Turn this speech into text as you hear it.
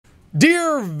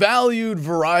Dear valued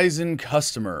Verizon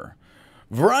customer,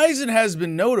 Verizon has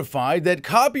been notified that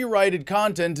copyrighted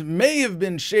content may have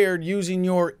been shared using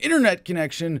your internet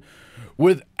connection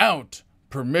without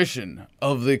permission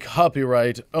of the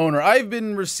copyright owner. I've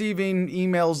been receiving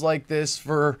emails like this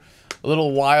for a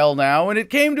little while now, and it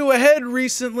came to a head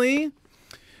recently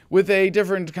with a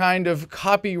different kind of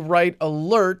copyright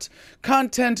alert.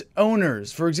 Content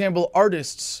owners, for example,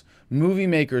 artists, movie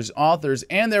makers, authors,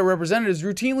 and their representatives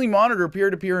routinely monitor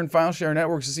peer-to-peer and file share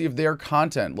networks to see if their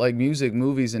content, like music,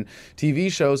 movies, and TV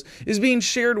shows, is being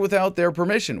shared without their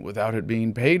permission, without it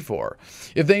being paid for.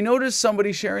 If they notice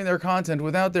somebody sharing their content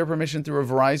without their permission through a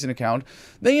Verizon account,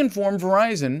 they inform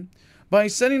Verizon by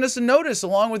sending us a notice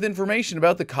along with information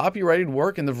about the copyrighted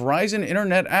work and the Verizon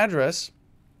internet address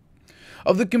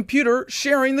of the computer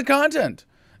sharing the content.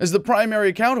 As the primary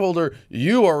account holder,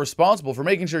 you are responsible for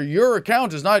making sure your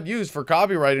account is not used for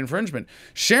copyright infringement.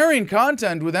 Sharing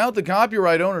content without the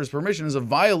copyright owner's permission is a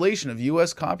violation of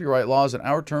U.S. copyright laws and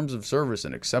our terms of service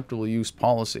and acceptable use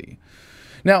policy.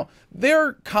 Now,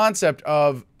 their concept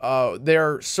of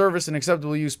their service and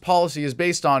acceptable use policy is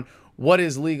based on what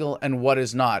is legal and what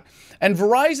is not. And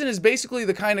Verizon is basically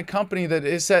the kind of company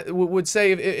that would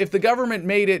say if the government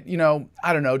made it,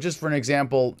 I don't know, just for an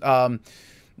example,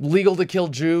 legal to kill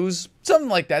Jews, something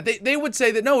like that. They would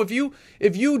say that no, if you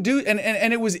do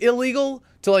and it was illegal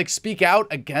to like speak out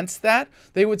against that,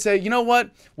 they would say, you know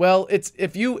what? Well, it's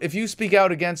if you speak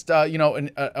out against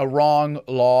a wrong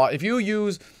law, if you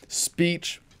use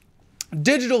speech,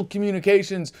 digital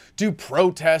communications to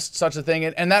protest such a thing,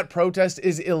 and that protest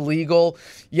is illegal,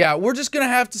 yeah, we're just going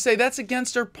to have to say that's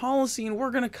against our policy, and we're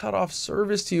going to cut off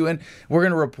service to you, and we're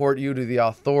going to report you to the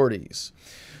authorities.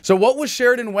 So what was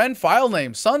shared and when? File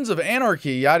name, Sons of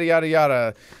Anarchy, yada, yada,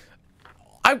 yada.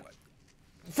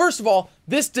 First of all,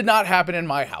 this did not happen in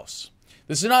my house.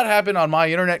 This did not happen on my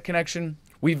internet connection.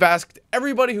 We've asked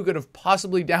everybody who could have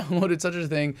possibly downloaded such a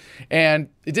thing, and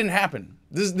it didn't happen.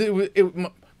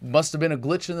 It must have been a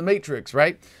glitch in the matrix,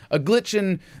 right? A glitch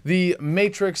in the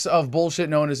matrix of bullshit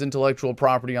known as intellectual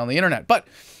property on the internet. But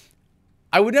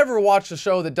I would never watch a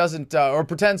show that doesn't or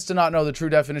pretends to not know the true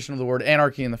definition of the word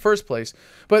anarchy in the first place.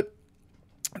 But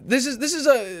this is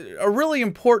a really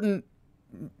important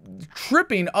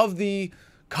tripping of the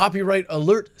copyright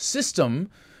alert system,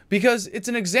 because it's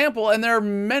an example, and there are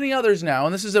many others now,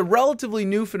 and this is a relatively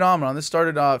new phenomenon. This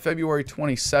started February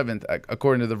 27th,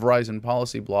 according to the Verizon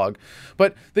policy blog.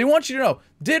 But they want you to know,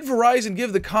 did Verizon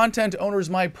give the content owners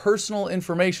my personal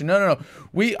information? No.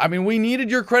 We needed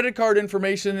your credit card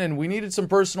information, and we needed some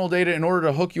personal data in order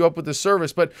to hook you up with the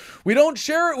service, but we don't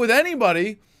share it with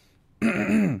anybody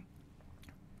unless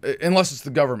it's the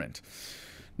government.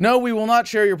 No, we will not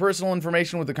share your personal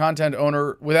information with the content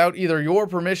owner without either your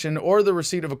permission or the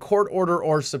receipt of a court order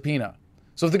or subpoena.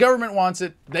 So if the government wants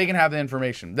it, they can have the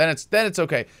information. Then it's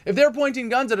okay. If they're pointing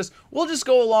guns at us, we'll just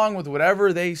go along with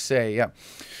whatever they say. Yeah.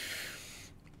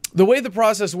 The way the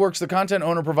process works, the content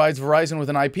owner provides Verizon with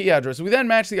an IP address. We then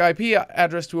match the IP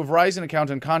address to a Verizon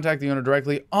account and contact the owner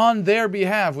directly on their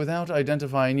behalf without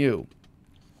identifying you.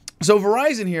 So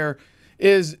Verizon here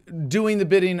is doing the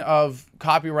bidding of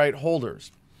copyright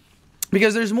holders,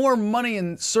 because there's more money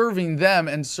in serving them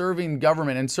and serving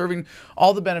government and serving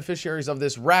all the beneficiaries of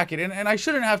this racket. And I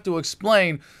shouldn't have to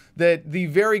explain that the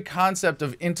very concept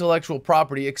of intellectual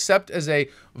property, except as a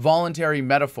voluntary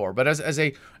metaphor, but as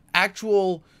a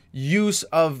actual use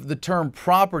of the term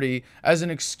property as an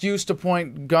excuse to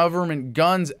point government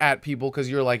guns at people because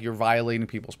you're violating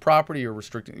people's property, you're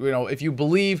restricting, if you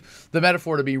believe the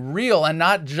metaphor to be real and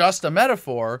not just a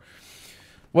metaphor,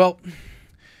 well,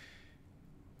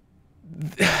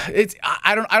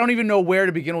 I don't even know where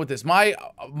to begin with this. My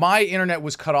internet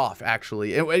was cut off,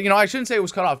 actually. I shouldn't say it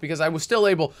was cut off, because I was still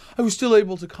able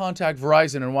to contact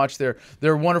Verizon and watch their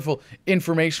wonderful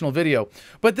informational video.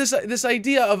 But this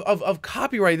idea of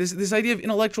copyright, this idea of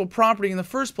intellectual property in the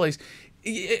first place,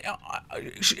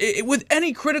 with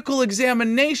any critical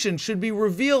examination, should be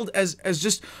revealed as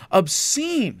just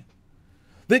obscene.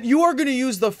 That you are going to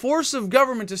use the force of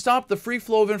government to stop the free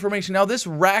flow of information. Now, this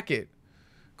racket,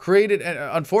 created,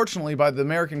 unfortunately, by the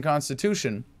American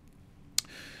Constitution,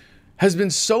 has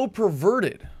been so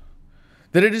perverted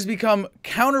that it has become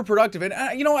counterproductive. And,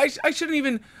 I shouldn't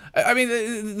even,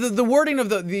 the wording of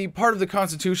the part of the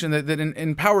Constitution that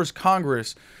empowers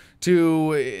Congress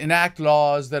to enact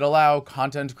laws that allow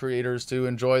content creators to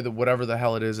enjoy whatever the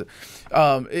hell it is,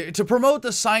 to promote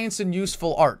the science and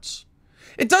useful arts.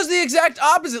 It does the exact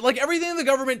opposite, like everything the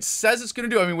government says it's going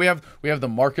to do. We have the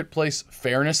Marketplace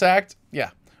Fairness Act. Yeah.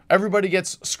 everybody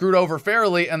gets screwed over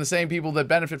fairly, and the same people that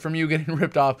benefit from you getting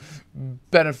ripped off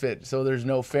benefit. So there's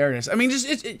no fairness. I mean, just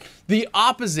it's the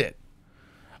opposite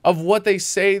of what they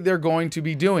say they're going to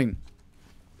be doing.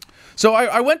 So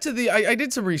I went to I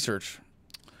did some research.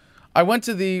 I went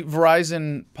to the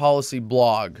Verizon policy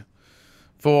blog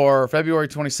for February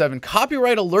 27.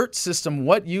 Copyright alert system,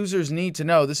 what users need to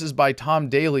know. This is by Tom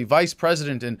Daly, Vice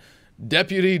President and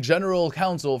Deputy General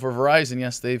Counsel for Verizon.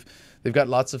 Yes, they've got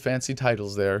lots of fancy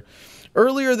titles there.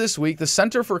 Earlier this week, the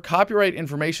Center for Copyright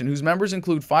Information, whose members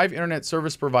include 5 internet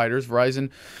service providers, Verizon,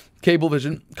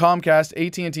 Cablevision, Comcast,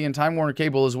 AT&T, and Time Warner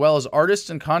Cable, as well as artists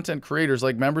and content creators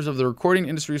like members of the Recording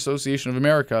Industry Association of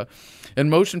America and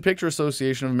Motion Picture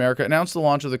Association of America, announced the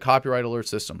launch of the Copyright Alert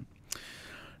System.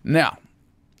 Now,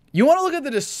 you want to look at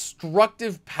the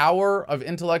destructive power of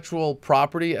intellectual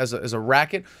property as a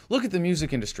racket? Look at the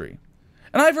music industry.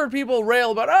 And I've heard people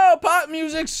rail about, oh, pop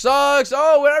music sucks.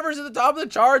 Oh, whatever's at the top of the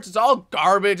charts, it's all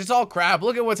garbage. It's all crap.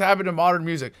 Look at what's happened to modern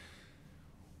music.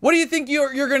 What do you think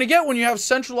you're going to get when you have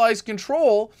centralized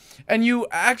control and you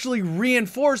actually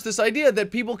reinforce this idea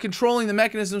that people controlling the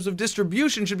mechanisms of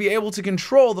distribution should be able to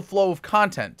control the flow of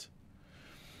content?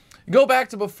 Go back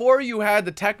to before you had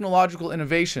the technological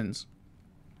innovations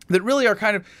that really are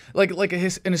kind of like an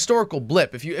historical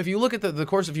blip. If you look at the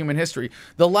course of human history,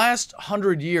 the last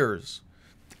 100 years,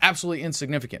 absolutely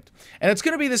insignificant. And it's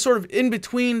going to be this sort of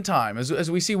in-between time. As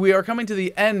we see, we are coming to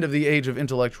the end of the age of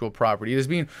intellectual property. It is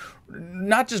being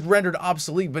not just rendered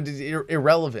obsolete, but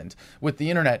irrelevant with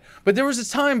the internet. But there was a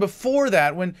time before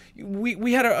that when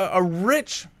we had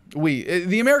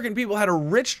the American people had a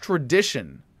rich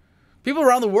tradition. People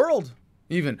around the world,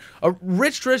 even, a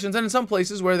rich traditions, and in some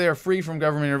places where they are free from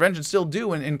government intervention, still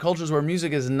do, in cultures where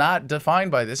music is not defined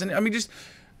by this. And I mean, just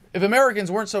if Americans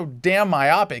weren't so damn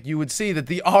myopic, you would see that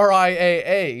the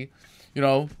RIAA,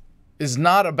 is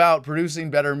not about producing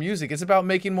better music. It's about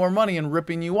making more money and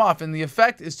ripping you off. And the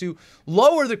effect is to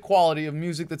lower the quality of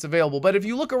music that's available. But if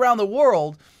you look around the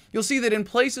world, you'll see that in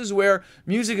places where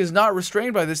music is not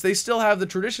restrained by this, they still have the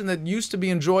tradition that used to be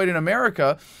enjoyed in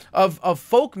America of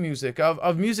folk music,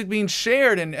 of music being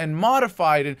shared and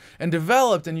modified and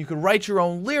developed, and you could write your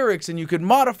own lyrics, and you could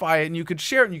modify it, and you could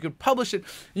share it, and you could publish it,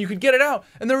 and you could get it out.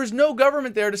 And there was no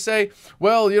government there to say,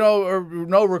 well, or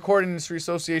no Recording Industry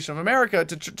Association of America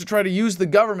to try to use the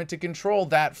government to control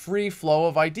that free flow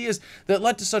of ideas that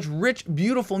led to such rich,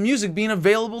 beautiful music being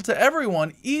available to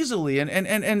everyone easily,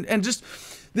 and just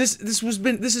This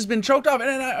has been choked off.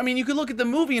 And I mean, you could look at the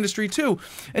movie industry too,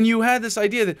 and you had this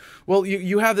idea that, well,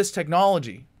 you have this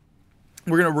technology.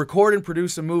 We're going to record and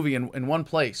produce a movie in one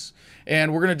place,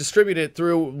 and we're going to distribute it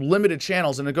through limited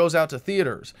channels, and it goes out to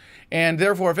theaters. And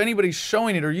therefore, if anybody's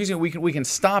showing it or using it, we can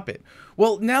stop it.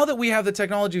 Well, now that we have the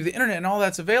technology of the internet and all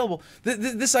that's available,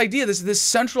 this idea, this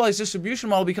centralized distribution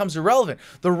model becomes irrelevant.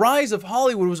 The rise of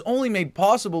Hollywood was only made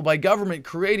possible by government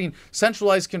creating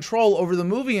centralized control over the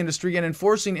movie industry and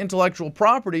enforcing intellectual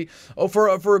property for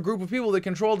a group of people that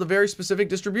controlled a very specific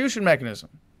distribution mechanism.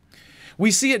 We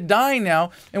see it dying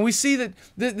now, and we see that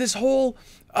this whole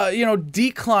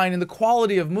decline in the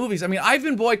quality of movies. I mean, I've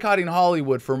been boycotting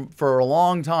Hollywood for a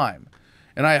long time,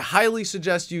 and I highly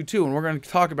suggest you too. And we're going to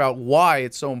talk about why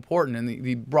it's so important and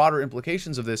the broader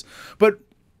implications of this. But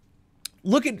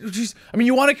look at,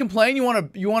 you want to complain, you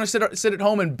want to sit at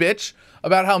home and bitch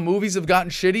about how movies have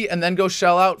gotten shitty, and then go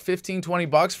shell out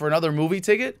 $15-20 for another movie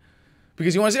ticket?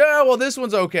 Because you want to say, oh, well, this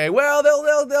one's okay. Well,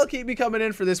 they'll keep me coming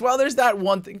in for this. Well, there's that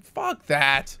one thing. Fuck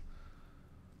that.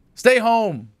 Stay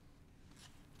home.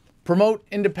 Promote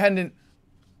independent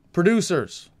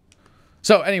producers.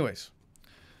 So, anyways,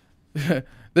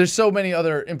 there's so many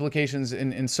other implications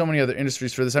in so many other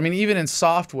industries for this. I mean, even in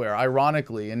software,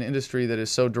 ironically, an industry that is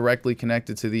so directly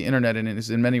connected to the internet and is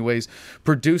in many ways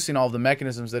producing all the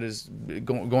mechanisms that is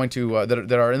going to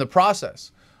that are in the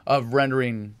process of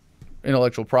rendering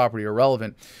intellectual property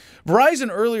irrelevant. Verizon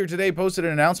earlier today posted an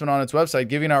announcement on its website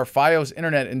giving our Fios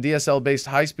internet and DSL-based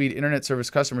high-speed internet service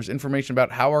customers information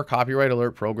about how our copyright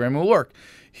alert program will work.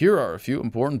 Here are a few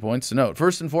important points to note.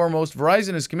 First and foremost,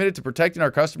 Verizon is committed to protecting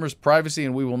our customers' privacy,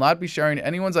 and we will not be sharing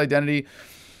anyone's identity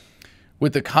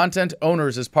with the content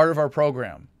owners as part of our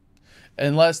program,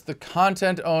 unless the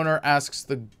content owner asks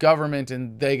the government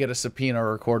and they get a subpoena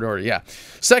or a court order. Yeah.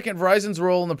 Second, Verizon's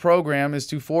role in the program is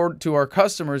to forward to our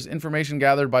customers information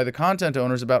gathered by the content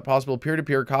owners about possible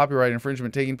peer-to-peer copyright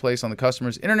infringement taking place on the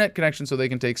customer's internet connection so they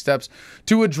can take steps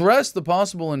to address the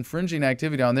possible infringing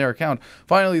activity on their account.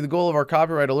 Finally, the goal of our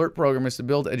copyright alert program is to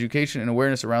build education and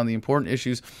awareness around the important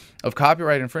issues of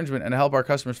copyright infringement and to help our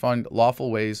customers find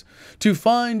lawful ways to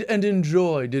find and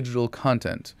enjoy digital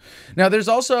content. Now, there's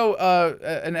also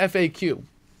an FAQ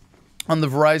on the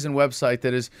Verizon website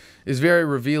that is very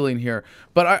revealing here.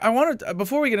 But I want to,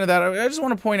 before we get into that, I just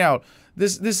want to point out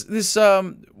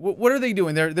what are they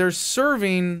doing? They're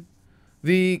serving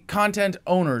the content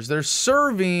owners. They're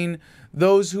serving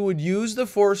those who would use the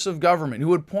force of government, who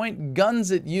would point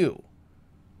guns at you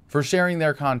for sharing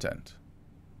their content.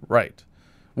 Right.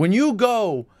 When you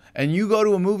go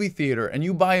to a movie theater and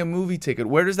you buy a movie ticket,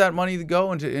 where does that money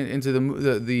go? Into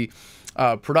the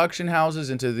production houses,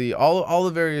 into all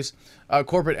the various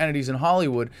corporate entities in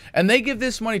Hollywood, and they give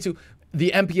this money to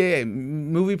the MPAA,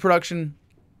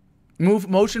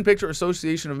 Motion Picture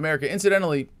Association of America,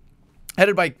 incidentally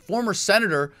headed by former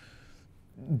Senator,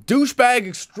 douchebag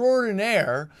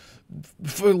extraordinaire,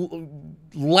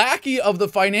 lackey of the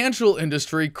financial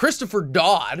industry, Christopher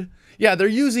Dodd. Yeah, they're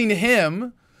using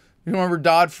him. You remember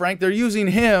Dodd-Frank? They're using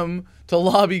him to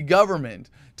lobby government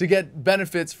to get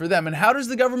benefits for them. And how does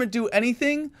the government do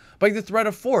anything? By the threat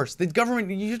of force. The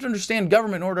government, you have to understand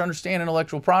government in order to understand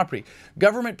intellectual property.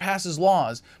 Government passes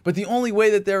laws, but the only way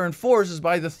that they're enforced is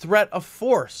by the threat of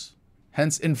force.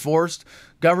 Hence, enforced.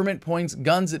 Government points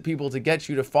guns at people to get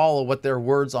you to follow what their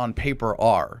words on paper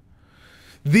are.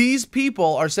 These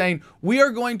people are saying, we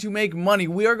are going to make money.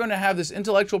 We are going to have this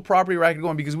intellectual property racket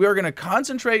going because we are going to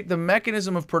concentrate the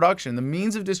mechanism of production, the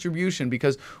means of distribution,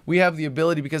 because we have the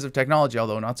ability because of technology,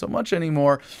 although not so much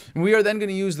anymore. And we are then going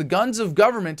to use the guns of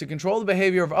government to control the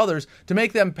behavior of others to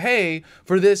make them pay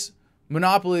for this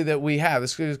monopoly that we have,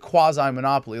 this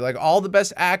quasi-monopoly. Like all the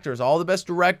best actors, all the best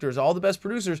directors, all the best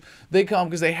producers, they come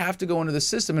because they have to go into the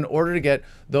system in order to get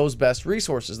those best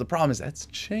resources. The problem is that's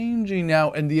changing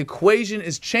now, and the equation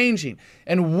is changing,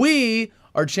 and we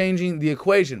are changing the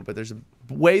equation. But there's a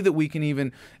way that we can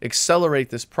even accelerate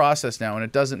this process now, and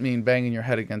it doesn't mean banging your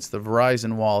head against the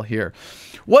Verizon wall here.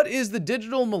 What is the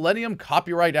Digital Millennium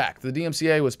Copyright Act? The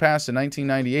DMCA was passed in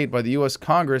 1998 by the U.S.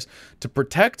 Congress to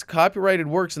protect copyrighted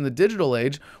works in the digital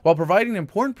age while providing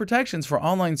important protections for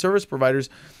online service providers.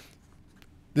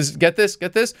 Get this,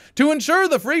 to ensure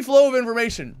the free flow of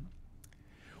information.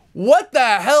 What the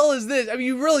hell is this? I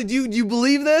mean, do you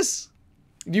believe this?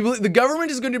 Do you believe the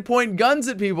government is going to point guns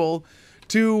at people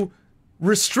to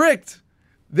restrict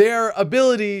their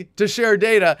ability to share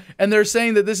data, and they're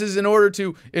saying that this is in order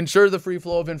to ensure the free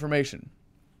flow of information?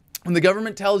 When the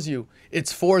government tells you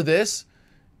it's for this,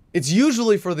 it's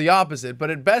usually for the opposite, but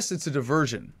at best it's a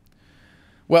diversion.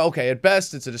 Well, okay, at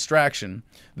best it's a distraction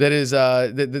that is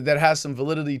that has some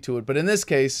validity to it, but in this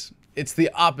case, it's the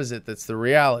opposite that's the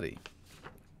reality.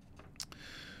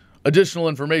 Additional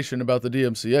information about the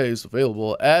DMCA is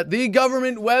available at the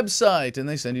government website, and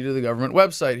they send you to the government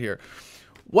website here.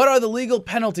 What are the legal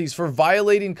penalties for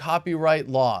violating copyright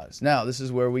laws? Now, this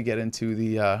is where we get into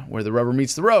where the rubber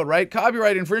meets the road, right?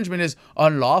 Copyright infringement is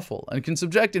unlawful and can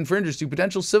subject infringers to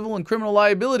potential civil and criminal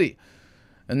liability.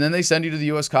 And then they send you to the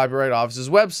U.S. Copyright Office's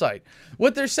website.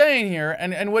 What they're saying here,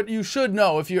 and what you should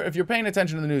know if you're paying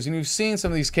attention to the news and you've seen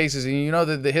some of these cases, and you know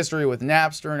the history with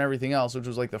Napster and everything else, which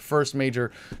was like the first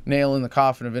major nail in the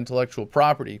coffin of intellectual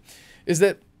property, is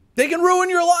that they can ruin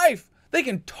your life. They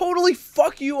can totally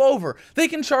fuck you over. They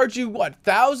can charge you, what,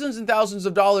 thousands and thousands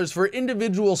of dollars for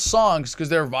individual songs because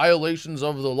they're violations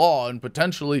of the law and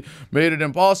potentially made it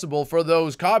impossible for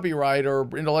those copyright or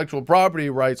intellectual property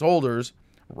rights holders,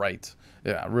 right?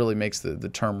 Yeah, it really makes the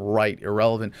term right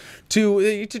irrelevant,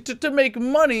 to make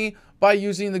money by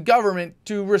using the government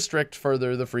to restrict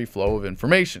further the free flow of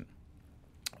information.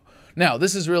 Now,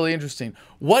 this is really interesting.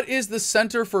 What is the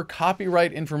Center for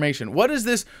Copyright Information? What is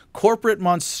this corporate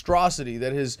monstrosity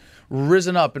that has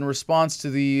risen up in response to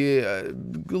the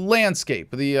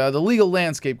landscape, the legal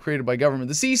landscape created by government?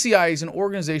 The CCI is an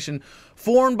organization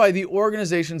formed by the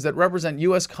organizations that represent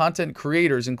U.S. content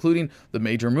creators, including the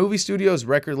major movie studios,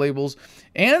 record labels,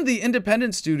 and the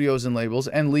independent studios and labels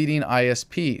and leading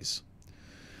ISPs.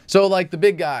 So like the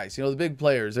big guys, the big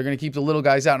players, they're going to keep the little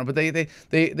guys out. But they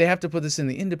have to put this in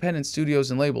the independent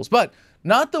studios and labels. But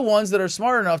not the ones that are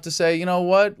smart enough to say, you know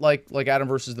what, like Adam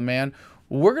versus the Man,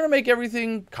 we're going to make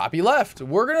everything copy left.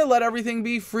 We're going to let everything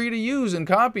be free to use and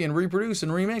copy and reproduce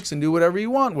and remix and do whatever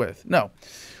you want with. No.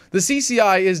 The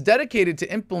CCI is dedicated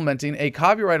to implementing a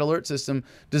copyright alert system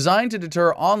designed to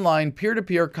deter online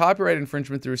peer-to-peer copyright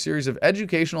infringement through a series of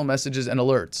educational messages and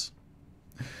alerts.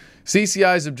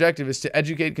 CCI's objective is to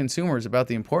educate consumers about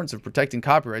the importance of protecting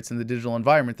copyrights in the digital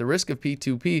environment, the risk of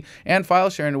P2P and file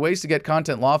sharing, and ways to get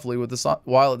content lawfully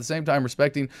while at the same time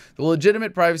respecting the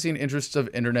legitimate privacy and interests of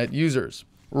internet users.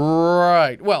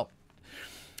 Right. Well,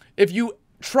 if you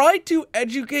try to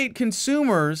educate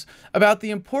consumers about the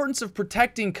importance of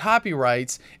protecting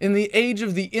copyrights in the age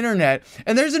of the internet,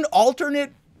 and there's an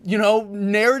alternate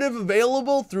narrative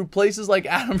available through places like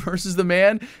Adam versus the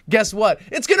Man, guess what?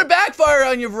 It's going to backfire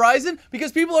on you, Verizon,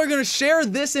 because people are going to share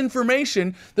this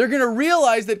information. They're going to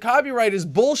realize that copyright is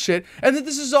bullshit and that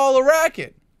this is all a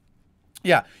racket.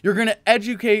 Yeah, you're going to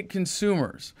educate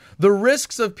consumers. The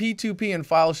risks of P2P and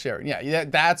file sharing. Yeah,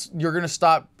 you're going to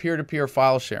stop peer-to-peer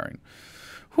file sharing.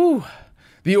 Whew.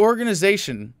 The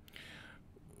organizations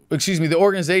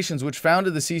which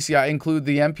founded the CCI include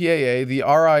the MPAA, the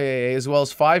RIAA, as well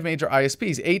as 5 major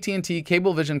ISPs: AT&T,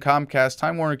 Cablevision, Comcast,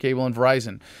 Time Warner Cable, and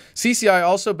Verizon. CCI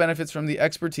also benefits from the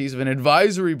expertise of an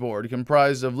advisory board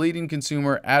comprised of leading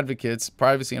consumer advocates,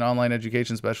 privacy and online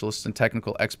education specialists, and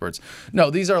technical experts.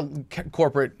 No, these are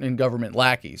corporate and government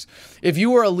lackeys. If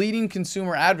you are a leading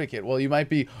consumer advocate, well, you might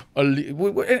be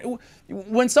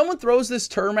when someone throws this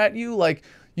term at you, like,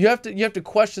 you have to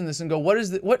question this and go, why does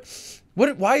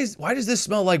this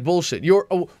smell like bullshit?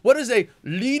 What is a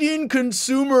leading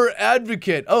consumer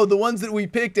advocate? Oh, the ones that we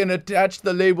picked and attached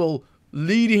the label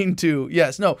leading to.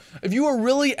 Yes, no. If you were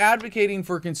really advocating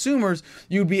for consumers,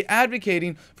 you'd be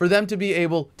advocating for them to be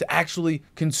able to actually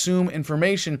consume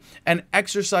information and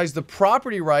exercise the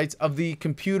property rights of the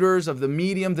computers, of the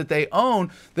medium that they own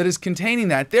that is containing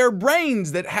that. Their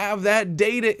brains that have that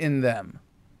data in them.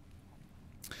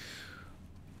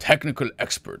 Technical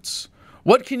experts.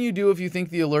 What can you do if you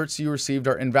think the alerts you received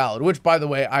are invalid? Which, by the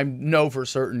way, I know for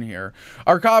certain here.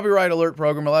 Our copyright alert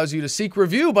program allows you to seek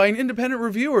review by an independent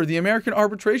reviewer, the American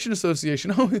Arbitration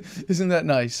Association. Oh, isn't that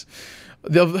nice?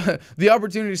 The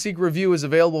opportunity to seek review is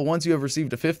available once you have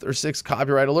received a 5th or 6th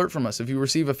copyright alert from us. If you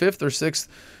receive a 5th or 6th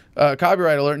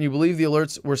copyright alert and you believe the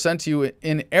alerts were sent to you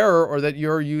in error, or that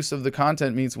your use of the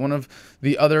content meets one of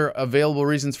the other available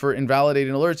reasons for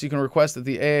invalidating alerts, you can request that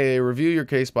the AAA review your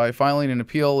case by filing an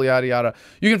appeal, yada yada.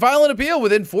 You can file an appeal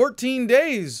within 14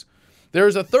 days.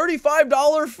 There's a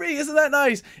 $35 fee. Isn't that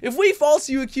nice? If we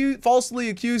falsely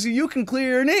accuse you, you can clear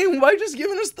your name by just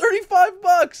giving us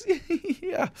 $35.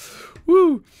 Yeah.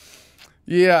 Woo.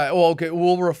 Yeah, well, okay,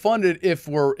 we'll refund it if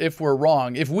we're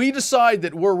wrong. If we decide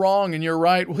that we're wrong and you're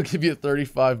right, we'll give you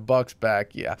 $35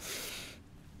 back. Yeah.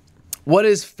 What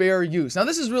is fair use? Now,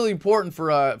 this is really important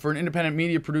for an independent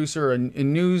media producer, a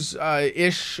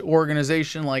news-ish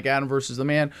organization like Adam versus the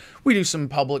Man. We do some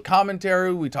public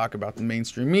commentary. We talk about the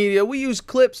mainstream media. We use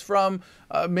clips from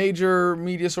major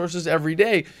media sources every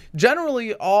day,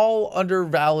 generally all under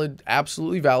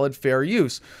absolutely valid fair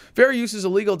use. Fair use is a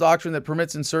legal doctrine that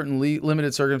permits in certain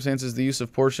limited circumstances the use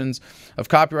of portions of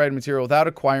copyrighted material without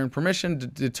acquiring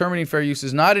permission. Determining fair use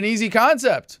is not an easy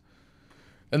concept,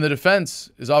 and the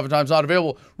defense is oftentimes not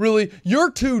available. Really,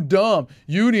 you're too dumb.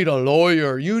 You need a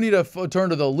lawyer. You need to turn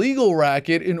to the legal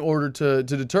racket in order to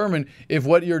determine if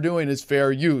what you're doing is fair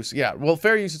use. Yeah, well,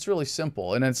 fair use, it's really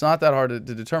simple, and it's not that hard to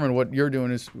determine what you're doing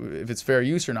is, if it's fair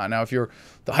use or not. Now, if you're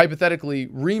hypothetically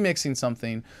remixing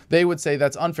something, they would say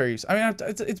that's unfair use. I mean,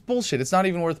 it's bullshit. It's not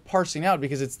even worth parsing out,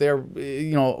 because it's their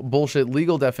bullshit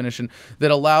legal definition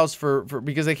that allows for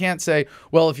because they can't say,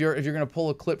 well, if you're going to pull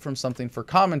a clip from something for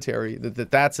commentary,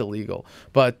 that's illegal.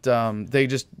 But they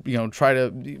just try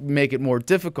to make it more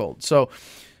difficult. So,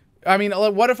 I mean,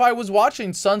 what if I was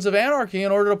watching Sons of Anarchy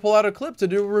in order to pull out a clip to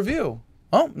do a review?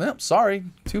 Oh, no, sorry,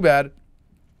 too bad.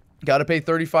 Got to pay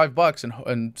 $35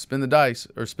 and spin the dice,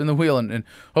 or spin the wheel, and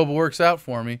hope it works out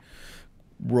for me.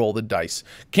 Roll the dice.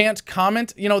 Can't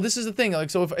comment. This is the thing. Like,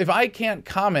 so if I can't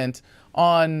comment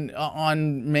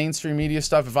on mainstream media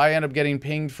stuff, if I end up getting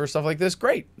pinged for stuff like this,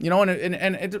 great. And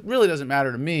it really doesn't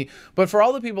matter to me. But for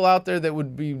all the people out there that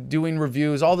would be doing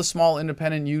reviews, all the small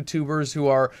independent YouTubers who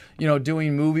are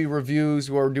doing movie reviews,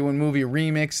 who are doing movie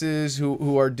remixes,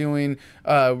 who are doing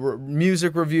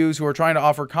music reviews, who are trying to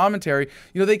offer commentary,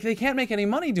 they can't make any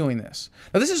money doing this.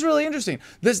 Now, this is really interesting.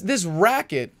 This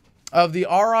racket of the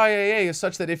RIAA is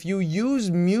such that if you use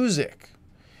music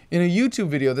in a YouTube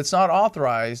video that's not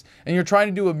authorized, and you're trying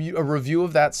to do a review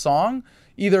of that song,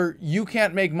 either you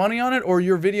can't make money on it, or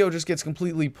your video just gets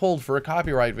completely pulled for a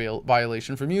copyright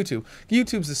violation from YouTube.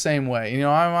 YouTube's the same way.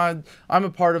 I'm a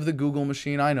part of the Google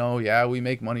machine. I know, yeah, we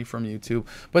make money from YouTube,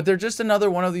 but they're just another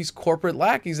one of these corporate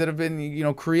lackeys that have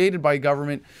been, created by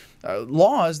government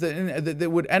laws that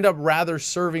would end up rather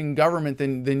serving government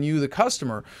than you, the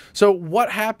customer. So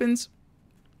what happens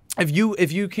if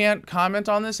you can't comment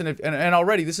on this, and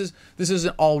already this is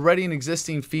already an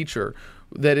existing feature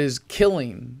that is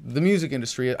killing the music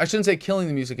industry. I shouldn't say killing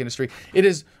the music industry. It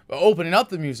is opening up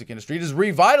the music industry. It is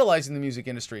revitalizing the music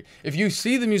industry. If you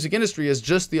see the music industry as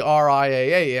just the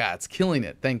RIAA, yeah, it's killing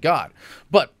it. Thank God.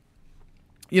 But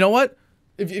you know what?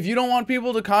 If you don't want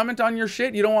people to comment on your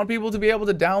shit, you don't want people to be able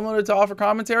to download it to offer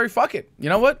commentary, fuck it. You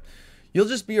know what? You'll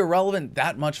just be irrelevant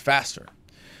that much faster.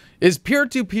 Is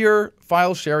peer-to-peer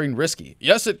file sharing risky?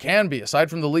 Yes, it can be.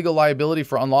 Aside from the legal liability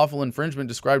for unlawful infringement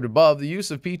described above, the use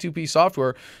of P2P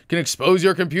software can expose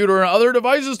your computer and other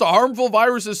devices to harmful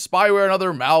viruses, spyware, and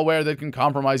other malware that can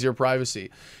compromise your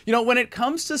privacy. You know, when it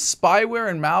comes to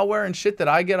spyware and malware and shit that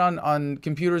I get on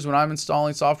computers when I'm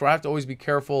installing software, I have to always be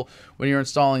careful when you're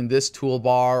installing this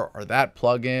toolbar or that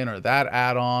plugin or that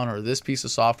add-on or this piece of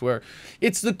software.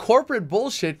 It's the corporate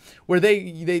bullshit where they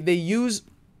use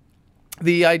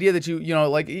the idea that you know,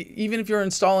 like even if you're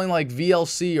installing like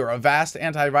VLC or Avast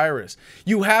antivirus,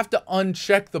 you have to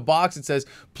uncheck the box that says,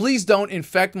 please don't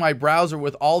infect my browser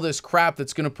with all this crap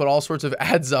that's going to put all sorts of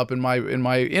ads up in my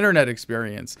internet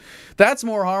experience. That's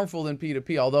more harmful than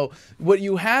P2P. Although what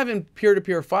you have in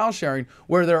peer-to-peer file sharing,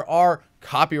 where there are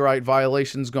copyright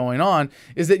violations going on,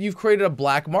 is that you've created a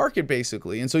black market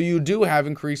basically. And so you do have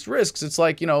increased risks. It's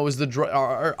like, you know,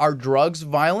 are drugs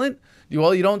violent?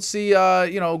 Well, you don't see,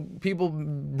 you know, people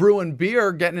brewing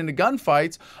beer, getting into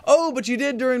gunfights. Oh, but you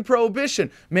did during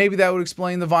Prohibition. Maybe that would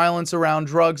explain the violence around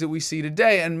drugs that we see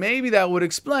today. And maybe that would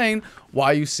explain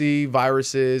why you see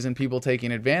viruses and people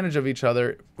taking advantage of each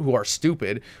other who are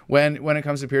stupid when it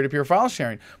comes to peer-to-peer file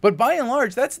sharing. But by and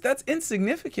large, that's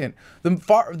insignificant.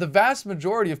 The vast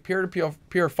majority of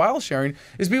peer-to-peer file sharing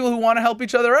is people who want to help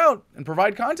each other out and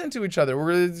provide content to each other.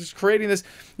 We're just creating this,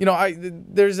 you know,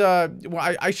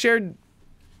 I shared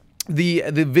the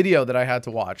video that I had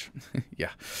to watch.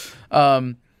 Yeah.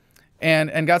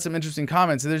 And got some interesting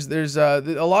comments. There's a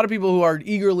lot of people who are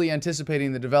eagerly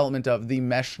anticipating the development of the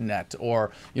mesh net,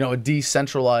 or, you know, a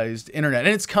decentralized internet.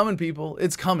 And it's coming, people.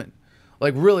 It's coming.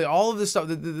 Like, really, all of this stuff,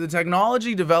 the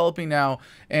technology developing now,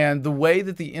 and the way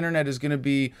that the internet is going to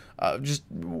be just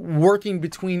working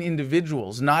between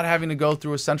individuals, not having to go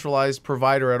through a centralized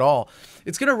provider at all,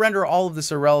 it's going to render all of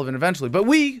this irrelevant eventually. But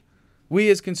we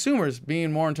as consumers,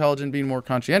 being more intelligent, being more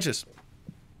conscientious,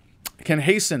 can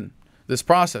hasten this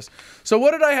process. So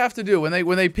what did I have to do when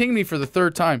they pinged me for the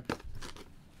third time?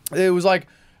 It was like,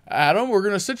 Adam, we're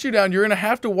going to sit you down. You're going to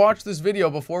have to watch this video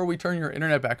before we turn your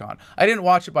internet back on. I didn't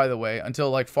watch it, by the way,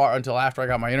 until after I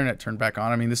got my internet turned back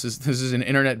on. I mean, this is an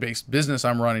internet-based business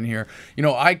I'm running here. You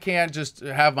know, I can't just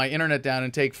have my internet down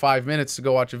and take 5 minutes to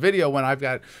go watch a video when I've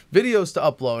got videos to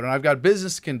upload and I've got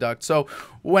business to conduct. So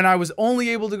when I was only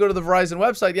able to go to the Verizon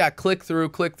website, yeah, click through,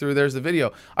 there's the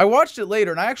video. I watched it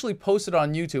later, and I actually posted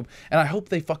on YouTube, and I hope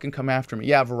they fucking come after me.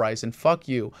 Yeah, Verizon, fuck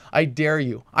you. I dare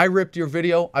you. I ripped your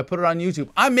video. I put it on YouTube.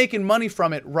 I'm making money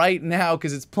from it right now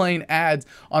because it's playing ads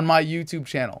on my YouTube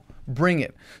channel. Bring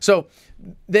it. So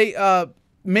they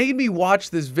made me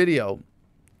watch this video,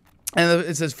 and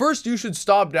it says, first, you should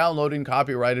stop downloading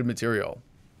copyrighted material.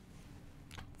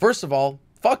 First of all,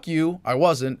 fuck you, I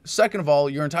wasn't. Second of all,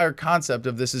 your entire concept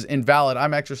of this is invalid.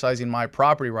 I'm exercising my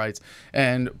property rights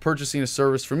and purchasing a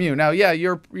service from you. Now, yeah,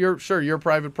 you're sure, you're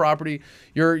private property.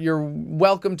 You're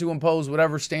welcome to impose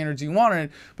whatever standards you want on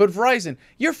it. But Verizon,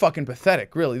 you're fucking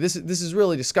pathetic, really. This is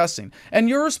really disgusting. And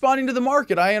you're responding to the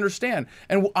market, I understand.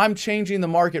 And I'm changing the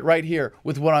market right here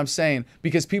with what I'm saying,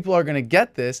 because people are going to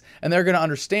get this and they're going to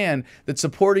understand that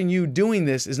supporting you doing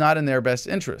this is not in their best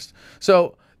interest.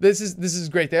 So this is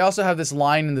great. They also have this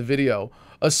line in the video: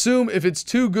 assume if it's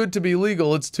too good to be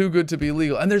legal, it's too good to be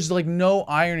legal. And there's like no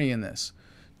irony in this.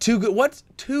 Too good? What's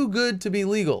too good to be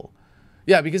legal?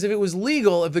 Yeah, because if it was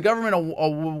legal, if the government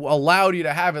allowed you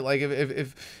to have it, like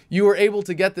if you were able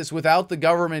to get this without the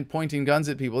government pointing guns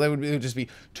at people, it would just be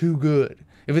too good.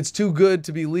 If it's too good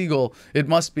to be legal, it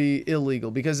must be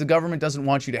illegal, because the government doesn't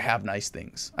want you to have nice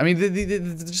things. I mean,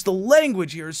 just the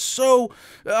language here is so...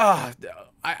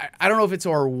 I don't know if it's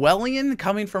Orwellian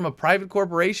coming from a private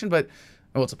corporation, but...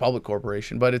 Well, it's a public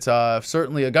corporation, but it's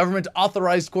certainly a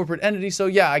government-authorized corporate entity, so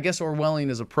yeah, I guess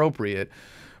Orwellian is appropriate.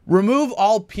 Remove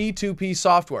all P2P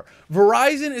software.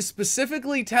 Verizon is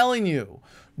specifically telling you,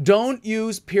 don't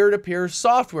use peer-to-peer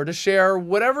software to share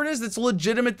whatever it is that's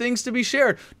legitimate things to be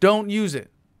shared. Don't use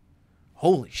it.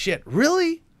 Holy shit,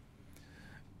 really?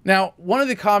 Now, one of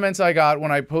the comments I got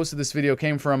when I posted this video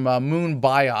came from Moon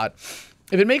Bayat.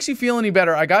 If it makes you feel any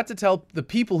better, I got to tell the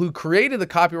people who created the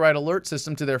copyright alert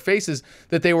system to their faces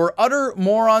that they were utter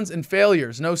morons and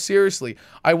failures. No, seriously.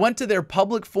 I went to their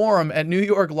public forum at New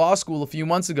York Law School a few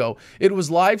months ago. It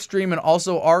was live streamed and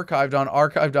also archived on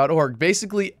archive.org.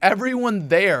 Basically, everyone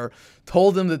there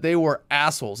told them that they were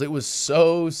assholes. It was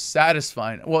so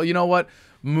satisfying. Well, you know what?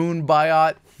 Moon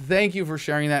Bayat, thank you for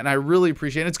sharing that, and I really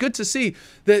appreciate it. It's good to see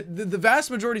that the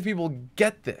vast majority of people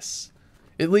get this.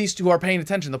 at least who are paying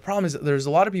attention. The problem is that there's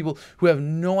a lot of people who have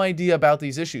no idea about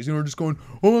these issues and are just going,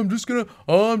 oh, I'm just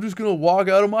gonna walk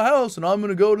out of my house and I'm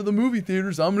gonna go to the movie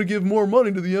theaters. I'm gonna give more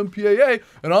money to the MPAA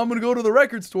and I'm gonna go to the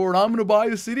record store and I'm gonna buy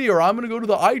a CD, or I'm gonna go to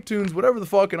the iTunes, whatever the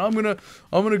fuck, and I'm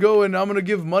gonna go and I'm gonna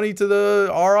give money to the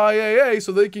RIAA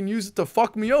so they can use it to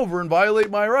fuck me over and violate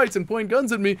my rights and point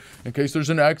guns at me in case there's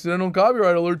an accidental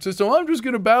copyright alert system. I'm just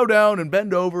gonna bow down and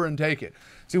bend over and take it.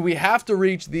 See, we have to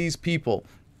reach these people.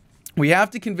 We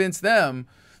have to convince them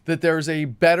that there's a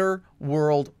better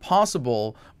world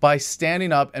possible by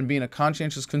standing up and being a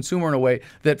conscientious consumer in a way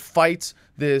that fights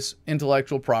this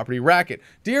intellectual property racket.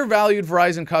 Dear valued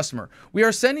Verizon customer, we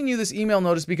are sending you this email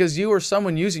notice because you or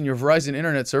someone using your Verizon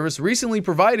internet service recently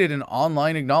provided an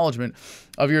online acknowledgement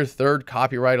of your third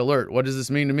copyright alert. What does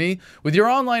this mean to me? With your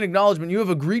online acknowledgement, you have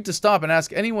agreed to stop and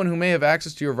ask anyone who may have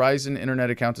access to your Verizon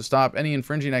internet account to stop any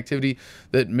infringing activity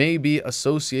that may be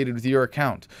associated with your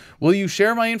account. Will you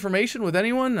share my information with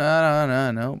anyone?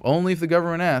 No. Only if the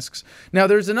government asks. Now,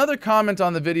 there's another comment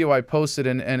on the video I posted,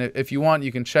 and if you want,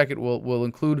 you can check it. We'll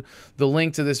include the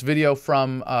link to this video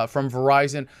from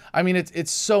Verizon. I mean,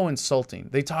 it's so insulting.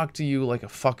 They talk to you like a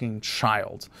fucking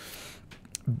child.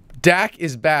 Dak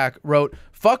is back wrote,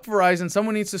 fuck Verizon,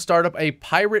 someone needs to start up a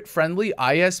pirate-friendly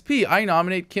ISP. I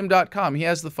nominate Kim.com. He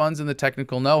has the funds and the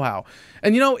technical know-how.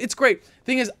 And you know, it's great.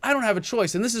 Thing is, I don't have a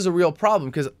choice, and this is a real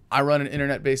problem because I run an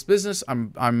internet-based business.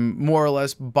 I'm more or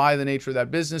less, by the nature of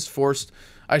that business, forced,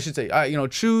 I should say,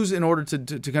 choose in order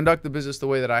to conduct the business the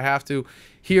way that I have to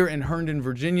here in Herndon,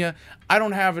 Virginia. I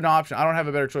don't have an option. I don't have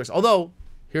a better choice. Although,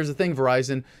 here's the thing,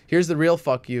 Verizon. Here's the real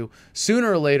fuck you.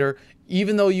 Sooner or later,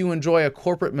 even though you enjoy a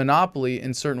corporate monopoly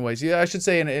in certain ways, yeah, I should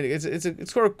say, and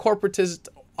it's sort of corporatist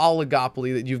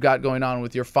oligopoly that you've got going on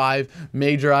with your 5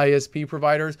 major ISP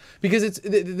providers, because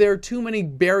there are too many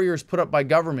barriers put up by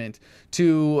government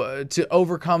to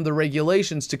overcome the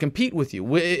regulations to compete with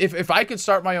you. If I could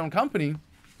start my own company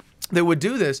that would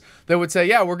do this, that would say,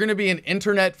 yeah, we're going to be an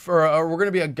internet or we're going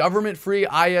to be a government-free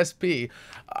ISP.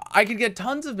 I could get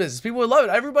tons of business. People would love it.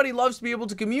 Everybody loves to be able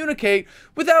to communicate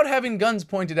without having guns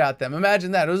pointed at them.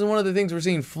 Imagine that. It was one of the things we're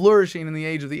seeing flourishing in the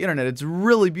age of the internet. It's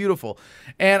really beautiful.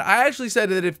 And I actually said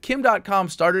that if Kim.com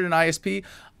started an ISP,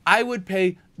 I would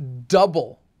pay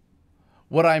double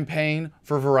what I'm paying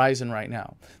for Verizon right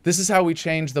now. This is how we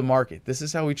change the market. This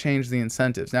is how we change the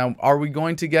incentives. Now, are we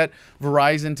going to get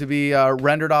Verizon to be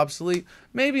rendered obsolete?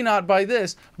 Maybe not by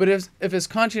this, but if as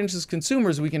conscientious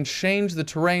consumers we can change the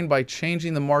terrain by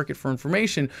changing the market for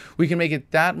information, we can make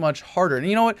it that much harder. And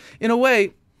you know what? In a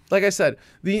way, like I said,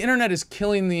 the internet is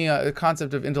killing the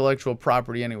concept of intellectual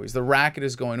property anyways. The racket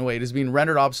is going away. It is being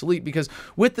rendered obsolete because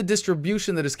with the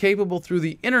distribution that is capable through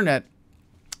the internet,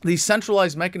 these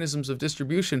centralized mechanisms of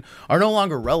distribution are no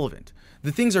longer relevant.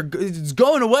 The things are, it's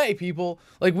going away, people.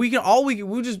 Like we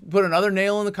just put another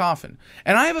nail in the coffin.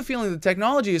 And I have a feeling that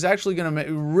technology is actually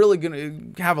really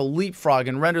going to have a leapfrog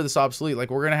and render this obsolete. Like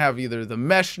we're going to have either the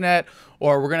mesh net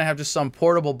or we're going to have just some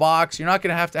portable box. You're not going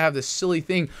to have this silly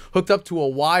thing hooked up to a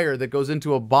wire that goes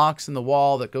into a box in the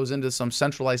wall that goes into some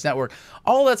centralized network.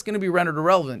 All that's going to be rendered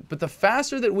irrelevant. But the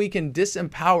faster that we can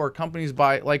disempower companies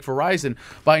like Verizon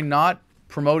by not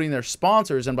promoting their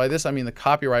sponsors, and by this I mean the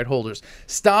copyright holders,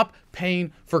 stop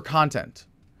paying for content.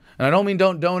 And I don't mean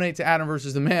don't donate to Adam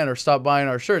versus the Man or stop buying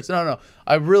our shirts. No.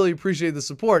 I really appreciate the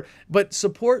support, but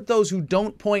support those who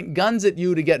don't point guns at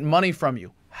you to get money from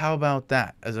you. How about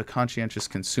that as a conscientious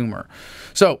consumer?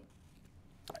 So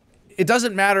it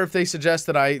doesn't matter if they suggest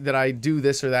that I do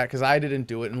this or that, because I didn't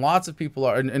do it. And lots of people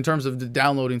are, in terms of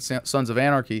downloading Sons of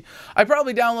Anarchy. I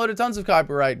probably downloaded tons of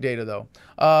copyright data, though.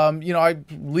 I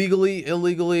legally,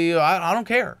 illegally, I don't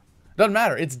care. Doesn't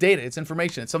matter. It's data. It's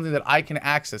information. It's something that I can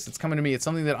access. It's coming to me. It's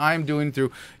something that I'm doing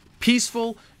through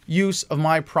peaceful use of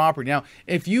my property. Now,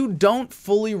 if you don't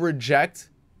fully reject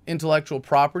intellectual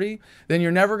property, then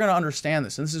you're never going to understand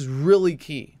this. And this is really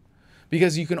key.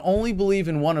 Because you can only believe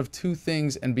in one of two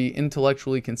things and be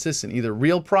intellectually consistent, either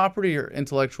real property or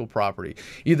intellectual property.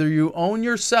 Either you own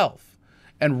yourself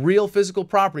and real physical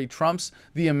property trumps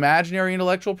the imaginary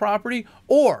intellectual property,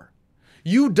 or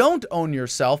you don't own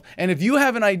yourself, and if you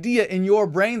have an idea in your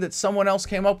brain that someone else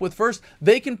came up with first,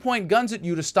 they can point guns at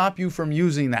you to stop you from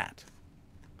using that.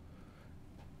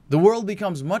 The world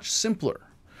becomes much simpler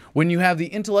when you have the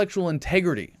intellectual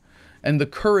integrity and the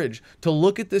courage to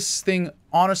look at this thing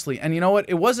honestly. And you know what?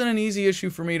 It wasn't an easy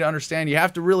issue for me to understand. You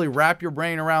have to really wrap your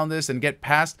brain around this and get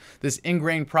past this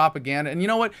ingrained propaganda. And you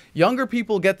know what? Younger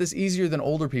people get this easier than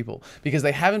older people because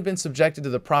they haven't been subjected to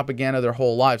the propaganda their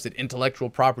whole lives, that intellectual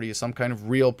property is some kind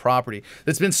of real property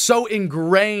that's been so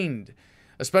ingrained,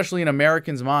 especially in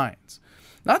Americans' minds.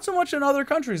 Not so much in other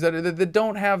countries that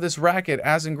don't have this racket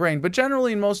as ingrained, but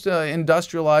generally in most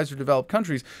industrialized or developed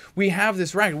countries, we have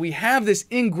this racket. We have this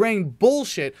ingrained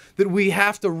bullshit that we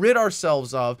have to rid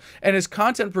ourselves of. And as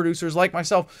content producers like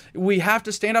myself, we have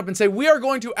to stand up and say, we are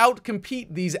going to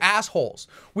outcompete these assholes.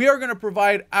 We are going to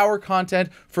provide our content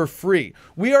for free.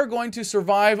 We are going to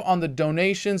survive on the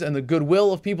donations and the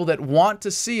goodwill of people that want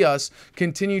to see us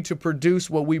continue to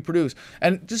produce what we produce.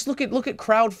 And just look at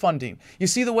crowdfunding. You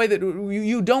see the way that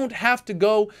you don't have to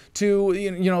go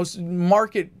to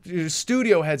market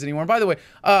studio heads anymore. And by the way,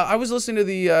 I was listening to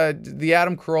the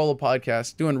Adam Carolla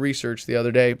podcast, doing research the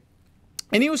other day,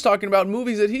 and he was talking about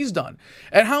movies that he's done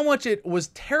and how much it was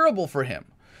terrible for him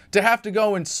to have to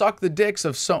go and suck the dicks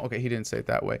of okay, he didn't say it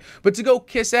that way, but to go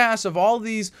kiss ass of all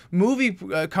these movie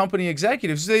company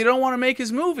executives. They don't want to make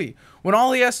his movie, when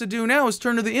all he has to do now is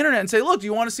turn to the internet and say, look, do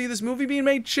you want to see this movie being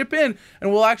made? Chip in,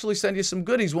 and we'll actually send you some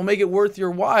goodies. We'll make it worth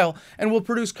your while, and we'll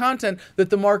produce content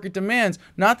that the market demands.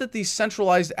 Not that these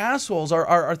centralized assholes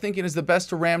are thinking is the best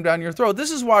to ram down your throat.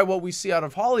 This is why what we see out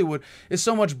of Hollywood is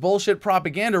so much bullshit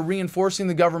propaganda reinforcing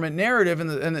the government narrative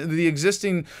and the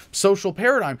existing social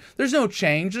paradigm. There's no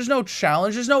change. There's no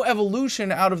challenge. There's no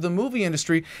evolution out of the movie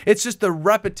industry. It's just the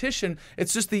repetition.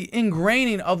 It's just the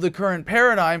ingraining of the current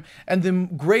paradigm and the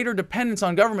greater dependence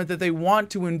on government that they want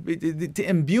to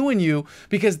imbue in you,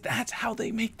 because that's how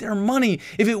they make their money.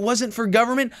 If it wasn't for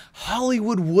government,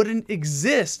 Hollywood wouldn't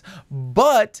exist.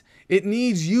 But it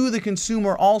needs you, the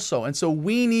consumer, also. And so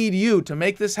we need you to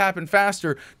make this happen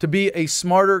faster, to be a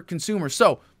smarter consumer.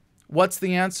 So what's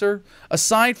the answer?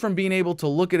 Aside from being able to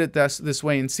look at it this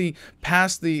way and see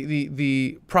past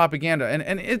the propaganda,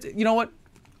 and it, you know what?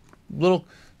 Little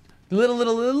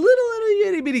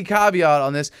itty bitty caveat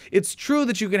on this. It's true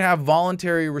that you can have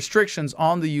voluntary restrictions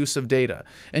on the use of data,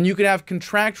 and you can have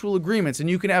contractual agreements, and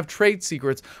you can have trade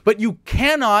secrets, but you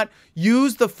cannot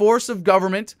use the force of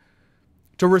government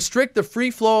to restrict the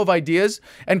free flow of ideas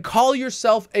and call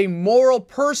yourself a moral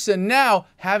person now,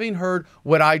 having heard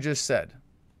what I just said.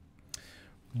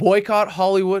 Boycott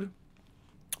Hollywood,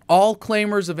 all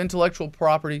claimers of intellectual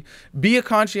property, be a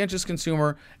conscientious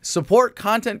consumer, support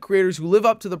content creators who live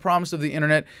up to the promise of the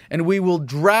internet, and we will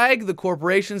drag the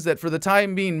corporations that for the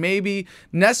time being may be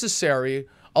necessary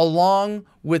along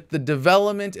with the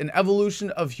development and evolution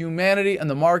of humanity and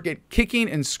the market, kicking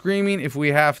and screaming if we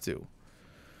have to.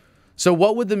 So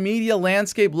what would the media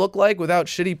landscape look like without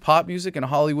shitty pop music and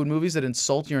Hollywood movies that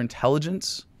insult your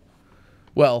intelligence?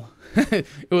 Well, it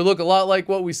would look a lot like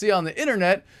what we see on the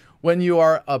internet when you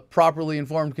are a properly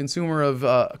informed consumer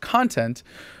of content.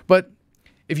 But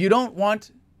if you don't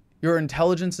want your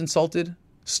intelligence insulted,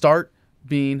 start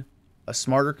being a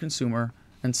smarter consumer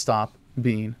and stop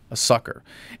being a sucker.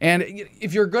 And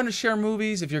if you're going to share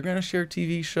movies, if you're going to share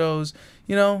TV shows,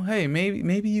 hey,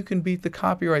 maybe you can beat the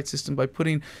copyright system by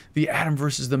putting the Adam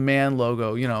versus the Man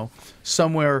logo,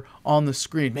 somewhere on the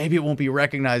screen. Maybe it won't be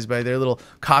recognized by their little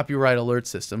copyright alert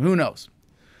system. Who knows?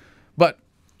 But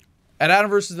at Adam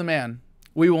versus the Man,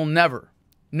 we will never,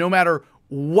 no matter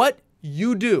what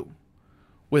you do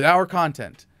with our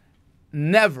content,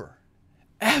 never,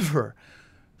 ever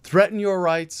threaten your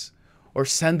rights or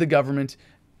send the government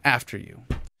after you.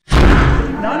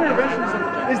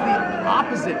 Non-interventionism is the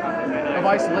opposite of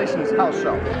isolationism. How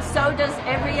so? So does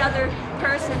every other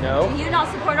person. No. Do you not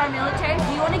support our military?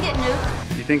 Do you want to get nuked?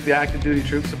 Do you think the active duty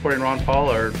troops supporting Ron Paul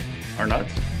are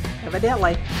nuts?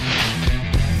 Evidently.